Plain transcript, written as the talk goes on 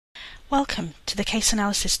Welcome to the case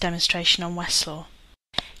analysis demonstration on Westlaw.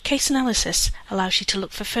 Case analysis allows you to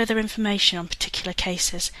look for further information on particular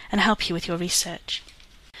cases and help you with your research.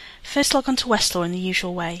 First, log on to Westlaw in the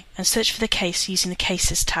usual way and search for the case using the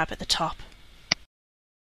Cases tab at the top.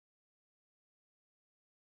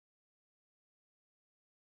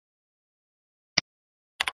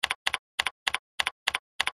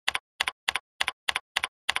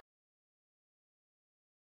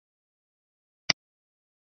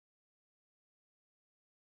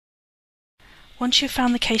 Once you've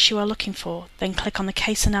found the case you are looking for, then click on the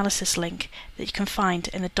Case Analysis link that you can find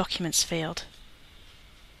in the Documents field.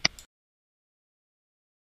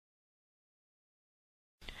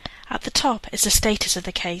 At the top is the status of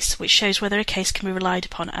the case, which shows whether a case can be relied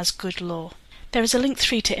upon as good law. There is a link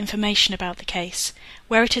through to information about the case,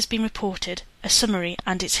 where it has been reported, a summary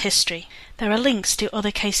and its history. There are links to other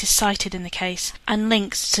cases cited in the case and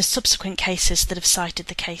links to subsequent cases that have cited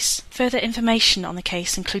the case. Further information on the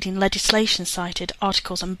case, including legislation cited,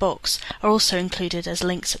 articles and books, are also included as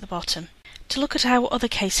links at the bottom. To look at how other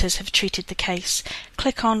cases have treated the case,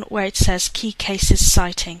 click on where it says Key Cases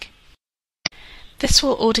Citing. This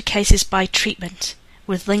will order cases by treatment,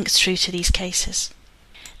 with links through to these cases.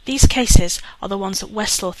 These cases are the ones that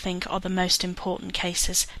Westlaw think are the most important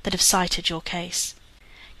cases that have cited your case.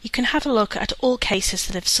 You can have a look at all cases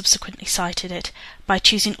that have subsequently cited it by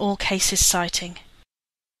choosing All Cases Citing.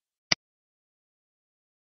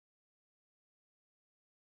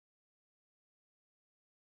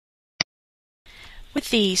 With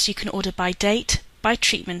these, you can order by date, by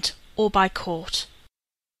treatment, or by court.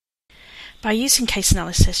 By using case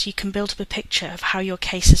analysis, you can build up a picture of how your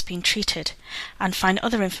case has been treated and find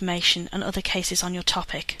other information and other cases on your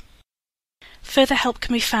topic. Further help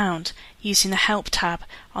can be found using the Help tab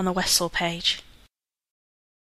on the Westlaw page.